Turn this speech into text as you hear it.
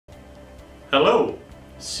Hello,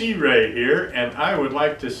 C. Ray here, and I would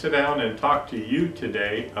like to sit down and talk to you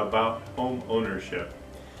today about home ownership.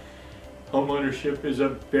 Home ownership is a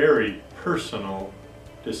very personal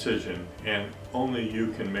decision, and only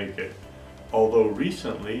you can make it. Although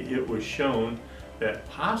recently it was shown that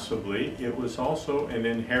possibly it was also an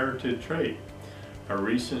inherited trait. A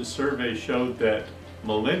recent survey showed that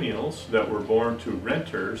millennials that were born to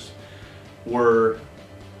renters were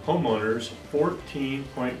homeowners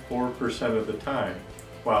 14.4% of the time,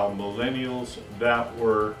 while millennials that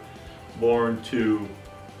were born to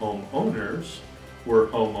homeowners were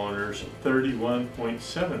homeowners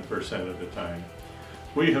 31.7% of the time.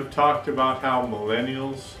 We have talked about how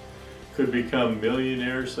millennials could become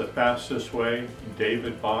millionaires the fastest way.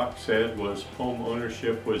 David Bach said was home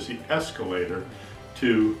ownership was the escalator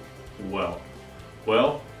to wealth.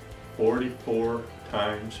 Well, 44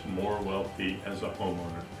 times more wealthy as a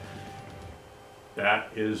homeowner. That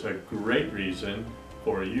is a great reason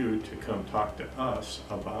for you to come talk to us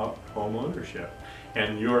about home ownership.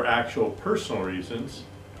 And your actual personal reasons,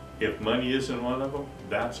 if money isn't one of them,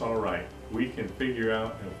 that's all right. We can figure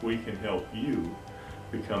out if we can help you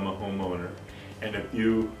become a homeowner. And if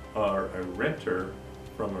you are a renter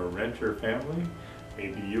from a renter family,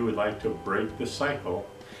 maybe you would like to break the cycle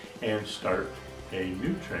and start a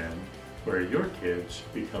new trend where your kids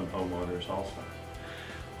become homeowners also.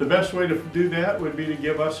 The best way to do that would be to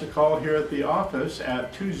give us a call here at the office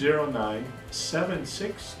at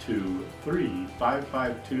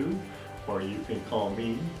 209-762-3552, or you can call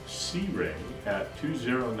me, C. Ray, at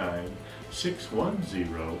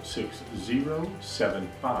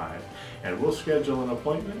 209-610-6075, and we'll schedule an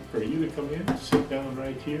appointment for you to come in, sit down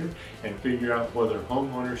right here, and figure out whether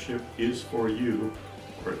home ownership is for you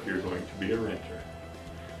or if you're going to be a renter.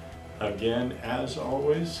 Again, as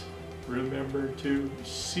always, remember to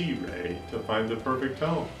see Ray to find the perfect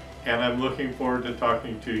home. And I'm looking forward to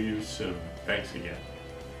talking to you soon. Thanks again.